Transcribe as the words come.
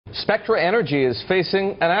Spectra Energy is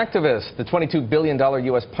facing an activist. The $22 billion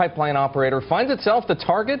U.S. pipeline operator finds itself the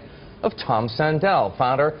target of Tom Sandell,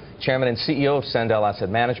 founder, chairman, and CEO of Sandell Asset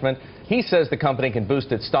Management. He says the company can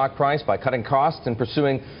boost its stock price by cutting costs and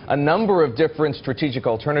pursuing a number of different strategic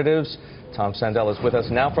alternatives. Tom Sandell is with us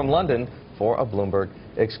now from London for a Bloomberg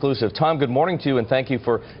exclusive. Tom, good morning to you, and thank you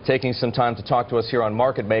for taking some time to talk to us here on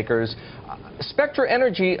Market Makers. Spectra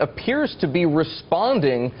Energy appears to be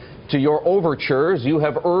responding to your overtures. You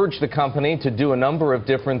have urged the company to do a number of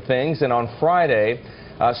different things, and on Friday,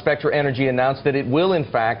 Spectra Energy announced that it will, in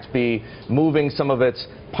fact, be moving some of its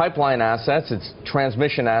pipeline assets, its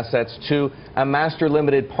transmission assets, to a master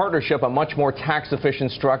limited partnership, a much more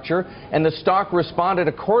tax-efficient structure, and the stock responded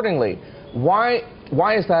accordingly. Why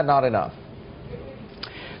is that not enough?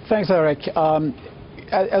 Thanks, Eric.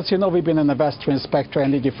 As you know, we've been an investor in Spectra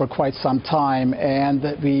Energy for quite some time, and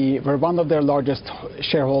we were one of their largest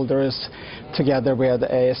shareholders together with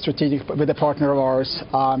a partner of ours.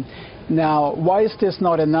 Now, why is this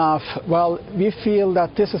not enough? Well, we feel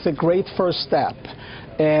that this is a great first step,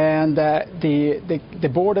 and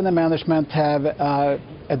the board and the management have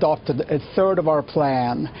adopted a third of our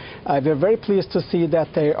plan. We're very pleased to see that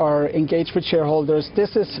they are engaged with shareholders.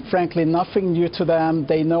 This is frankly nothing new to them.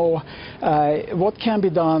 They know what can be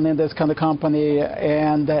done in this kind of company,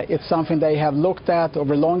 and it's something they have looked at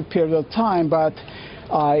over a long period of time, but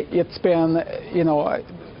it's been,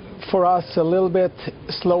 for us, a little bit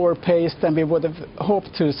slower paced than we would have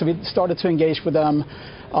hoped to. So we started to engage with them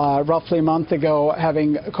roughly a month ago,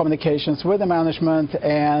 having communications with the management,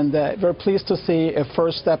 and we're pleased to see a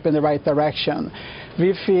first step in the right direction.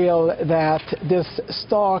 We feel that this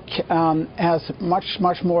stock has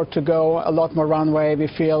much more to go, a lot more runway. We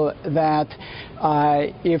feel that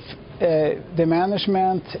if the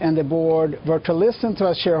management and the board were to listen to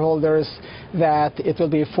us shareholders, that it will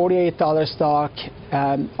be a $48 stock.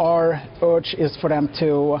 Our urge is for them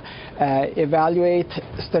to evaluate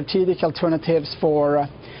strategic alternatives for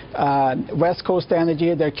West Coast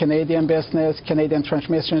Energy, their Canadian business, Canadian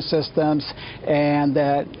transmission systems, and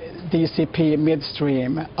DCP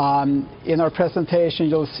Midstream. In our presentation,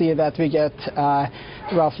 you'll see that we get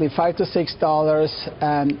roughly $5 to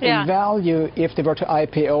 $6 in value if they were to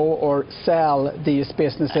IPO or sell these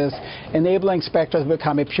businesses, enabling Spectra to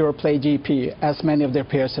become a pure play GP, as many of their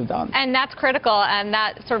peers have done. And that's critical, and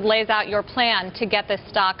that sort of lays out your plan to get this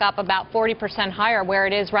stock up about 40% higher where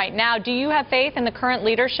it is right now. Do you have faith in the current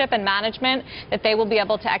leadership and management that they will be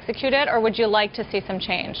able to execute it, or would you like to see some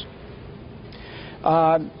change?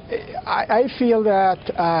 I feel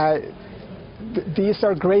that these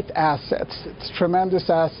are great assets. It's tremendous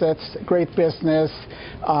assets, great business.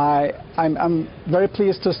 I'm very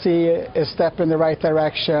pleased to see a step in the right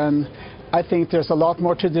direction. I think there's a lot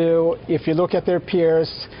more to do. If you look at their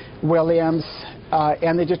peers, Williams,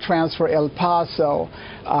 Energy Transfer, El Paso,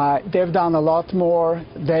 they've done a lot more.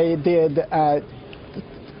 They did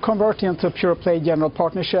converting into pure play general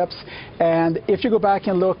partnerships. And if you go back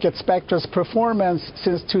and look at Spectra's performance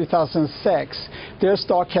since 2006, their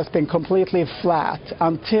stock has been completely flat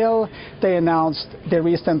until they announced the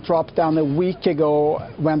recent drop down a week ago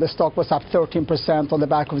when the stock was up 13% on the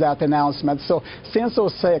back of that announcement. So since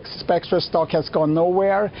 2006, Spectra's stock has gone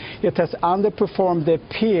nowhere. It has underperformed their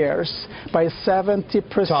peers by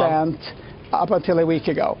 70%. Tom, up until a week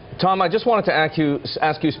ago. Tom, I just wanted to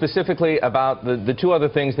ask you specifically about the two other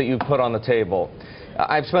things that you've put on the table.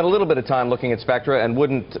 I've spent a little bit of time looking at Spectra and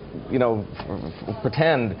wouldn't,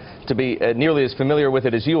 pretend to be nearly as familiar with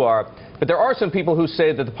it as you are. But there are some people who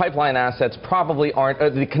say that the pipeline assets probably aren't,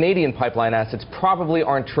 the Canadian pipeline assets probably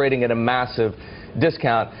aren't trading at a massive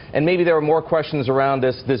discount. And maybe there are more questions around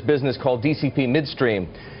this business called DCP Midstream.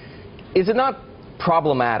 Is it not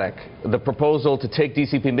problematic, the proposal to take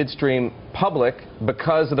DCP Midstream public,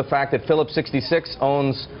 because of the fact that Phillips 66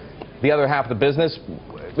 owns the other half of the business?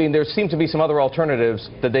 I mean, there seem to be some other alternatives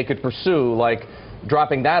that they could pursue, like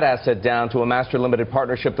dropping that asset down to a master limited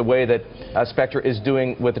partnership the way that Spectra is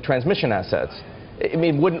doing with the transmission assets. I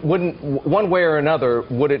mean, wouldn't one way or another,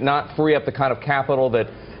 would it not free up the kind of capital that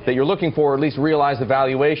you're looking for, or at least realize the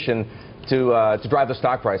valuation to drive the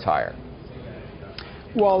stock price higher?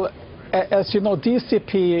 Well, as you know,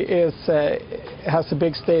 DCP has a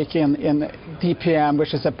big stake in DPM,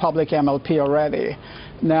 which is a public MLP already.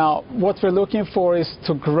 Now, what we're looking for is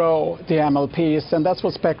to grow the MLPs, and that's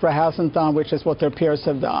what Spectra hasn't done, which is what their peers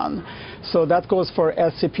have done. So that goes for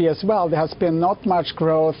SCP as well. There has been not much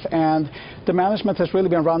growth, and the management has really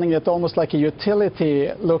been running it almost like a utility,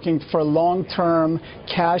 looking for long-term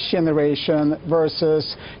cash generation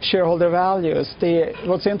versus shareholder values.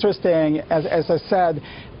 What's interesting, as I said,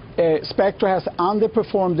 Spectra has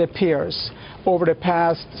underperformed the peers over the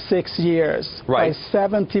past 6 years by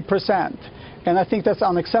 70%. And I think that's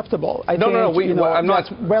unacceptable. I'm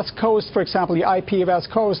not. West Coast, for example, the IP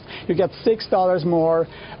West Coast, you get $6 more.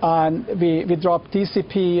 We dropped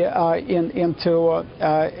DCP into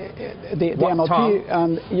the MLP.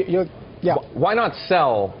 Tom, why not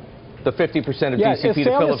sell the 50% of DCP to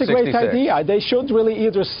Phillips 66? It's a great idea. They should really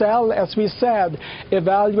either sell, as we said,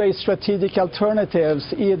 evaluate strategic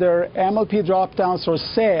alternatives, either MLP drop-downs or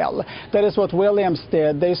sale. That is what Williams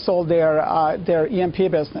did. They sold their E&P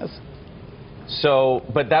business. So,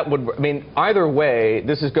 but that would, I mean, either way,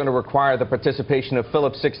 this is going to require the participation of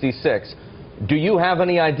Phillips 66. Do you have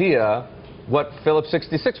any idea what Phillips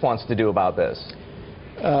 66 wants to do about this?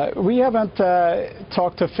 We haven't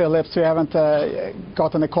talked to Phillips. We haven't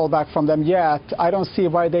gotten a call back from them yet. I don't see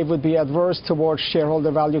why they would be adverse towards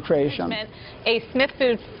shareholder value creation. A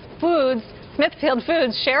Smithfield Foods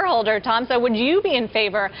shareholder, Tom, so would you be in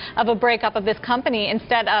favor of a breakup of this company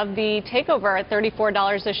instead of the takeover at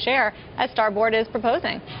 $34 a share, as Starboard is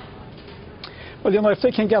proposing? Well, you know, if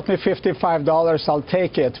they can get me $55, I'll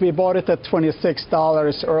take it. We bought it at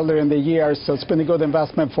 $26 earlier in the year, so it's been a good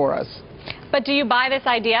investment for us. But do you buy this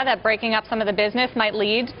idea that breaking up some of the business might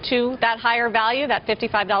lead to that higher value, that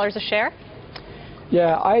 $55 a share?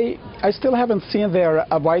 Yeah, I still haven't seen their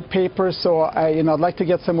white paper, so I'd like to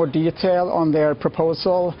get some more detail on their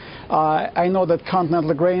proposal. I know that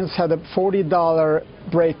Continental Grains had a $40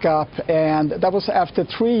 breakup, and that was after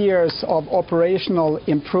 3 years of operational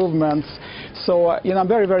improvements. So, I'm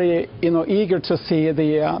very, very, eager to see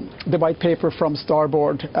the white paper from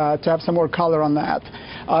Starboard to have some more color on that.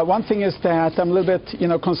 One thing is that I'm a little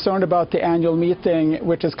bit, concerned about the annual meeting,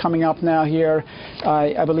 which is coming up now here,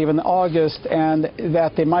 I believe in August, and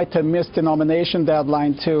that they might have missed the nomination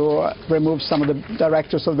deadline to remove some of the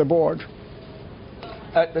directors of the board.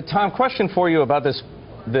 Tom, question for you about this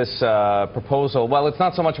proposal. Well, it's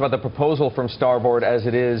not so much about the proposal from Starboard as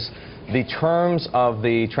it is the terms of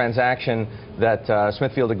the transaction that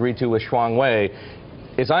Smithfield agreed to with Shuangwei.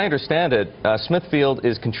 As I understand it, Smithfield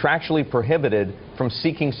is contractually prohibited from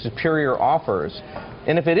seeking superior offers.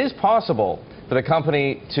 And if it is possible for the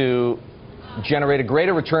company to generate a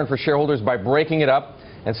greater return for shareholders by breaking it up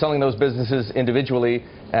and selling those businesses individually,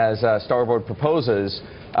 as Starboard proposes,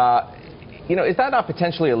 is that not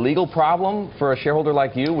potentially a legal problem for a shareholder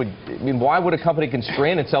like you? Why would a company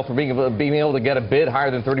constrain itself from being able to get a bid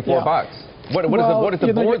higher than $34 bucks? What is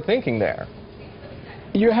the board thinking there?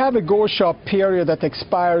 You have a go-shop period that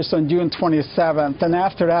expires on June 27th, and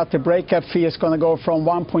after that, the breakup fee is going to go from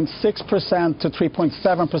 1.6% to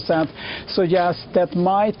 3.7%. So yes, that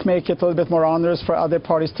might make it a little bit more onerous for other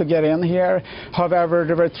parties to get in here. However,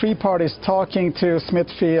 there were 3 parties talking to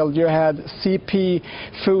Smithfield. You had CP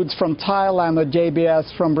Foods from Thailand or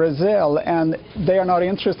JBS from Brazil, and they are not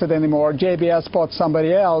interested anymore. JBS bought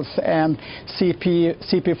somebody else, and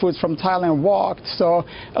CP Foods from Thailand walked. So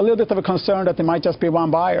a little bit of a concern that there might just be one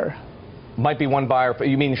buyer. Might be one buyer.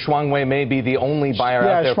 You mean Shuangwei may be the only buyer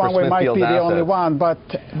out there for Smithfield's assets? Yeah, Shuangwei might be the only one,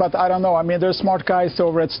 but I don't know. I mean, there's smart guys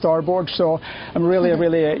over at Starboard, so I'm really,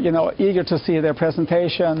 eager to see their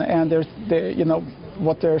presentation and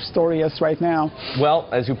what their story is right now. Well,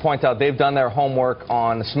 as you point out, they've done their homework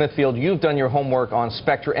on Smithfield. You've done your homework on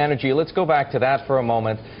Spectra Energy. Let's go back to that for a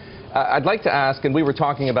moment. I'd like to ask, and we were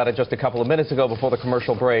talking about it just a couple of minutes ago before the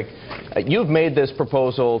commercial break, you've made this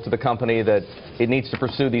proposal to the company that it needs to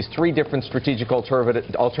pursue these 3 different strategic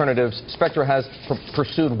alternatives. Spectra has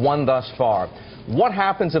pursued one thus far. What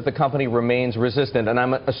happens if the company remains resistant? And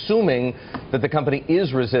I'm assuming that the company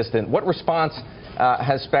is resistant. What response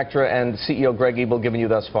has Spectra and CEO Greg Ebel given you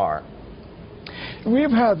thus far?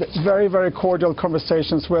 We've had very, very cordial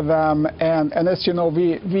conversations with them, and as you know,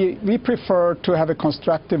 we prefer to have a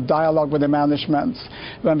constructive dialogue with the management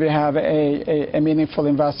when we have a meaningful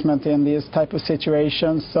investment in these type of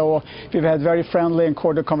situations. So we've had very friendly and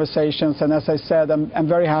cordial conversations, and as I said, I'm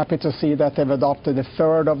very happy to see that they've adopted a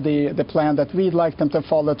third of the plan that we'd like them to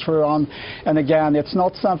follow through on. And again, it's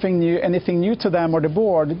not something new, anything new to them or the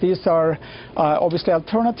board. These are obviously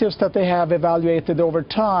alternatives that they have evaluated over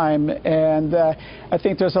time, and I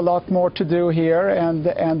think there's a lot more to do here,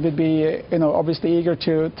 and we'd be, obviously eager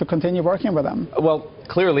to continue working with them. Well,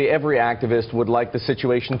 clearly every activist would like the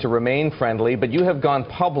situation to remain friendly, but you have gone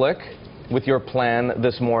public with your plan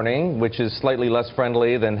this morning, which is slightly less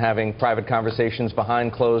friendly than having private conversations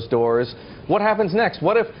behind closed doors. What happens next?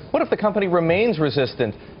 What if the company remains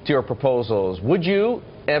resistant to your proposals? Would you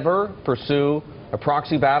ever pursue a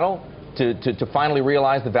proxy battle to finally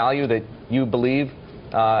realize the value that you believe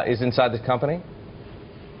is inside this company?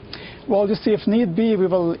 Well, you see, if need be, we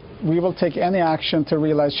will we will take any action to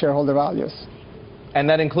realize shareholder values. And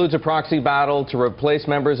that includes a proxy battle to replace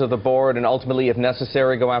members of the board and ultimately, if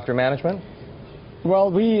necessary, go after management?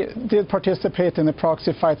 Well, we did participate in the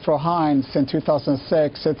proxy fight for Heinz in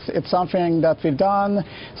 2006. It's something that we've done,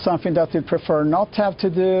 something that we'd prefer not to have to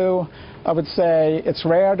do. I would say it's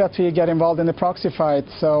rare that we get involved in the proxy fight,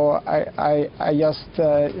 so I just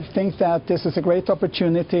think that this is a great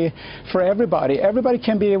opportunity for everybody. Everybody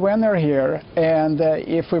can be a winner here, and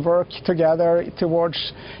if we work together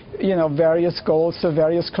towards, various goals of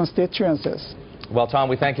various constituencies. Well, Tom,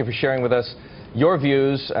 we thank you for sharing with us your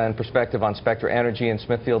views and perspective on Spectra Energy in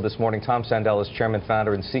Smithfield this morning. Tom Sandell is Chairman,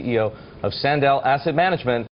 Founder, and CEO of Sandell Asset Management.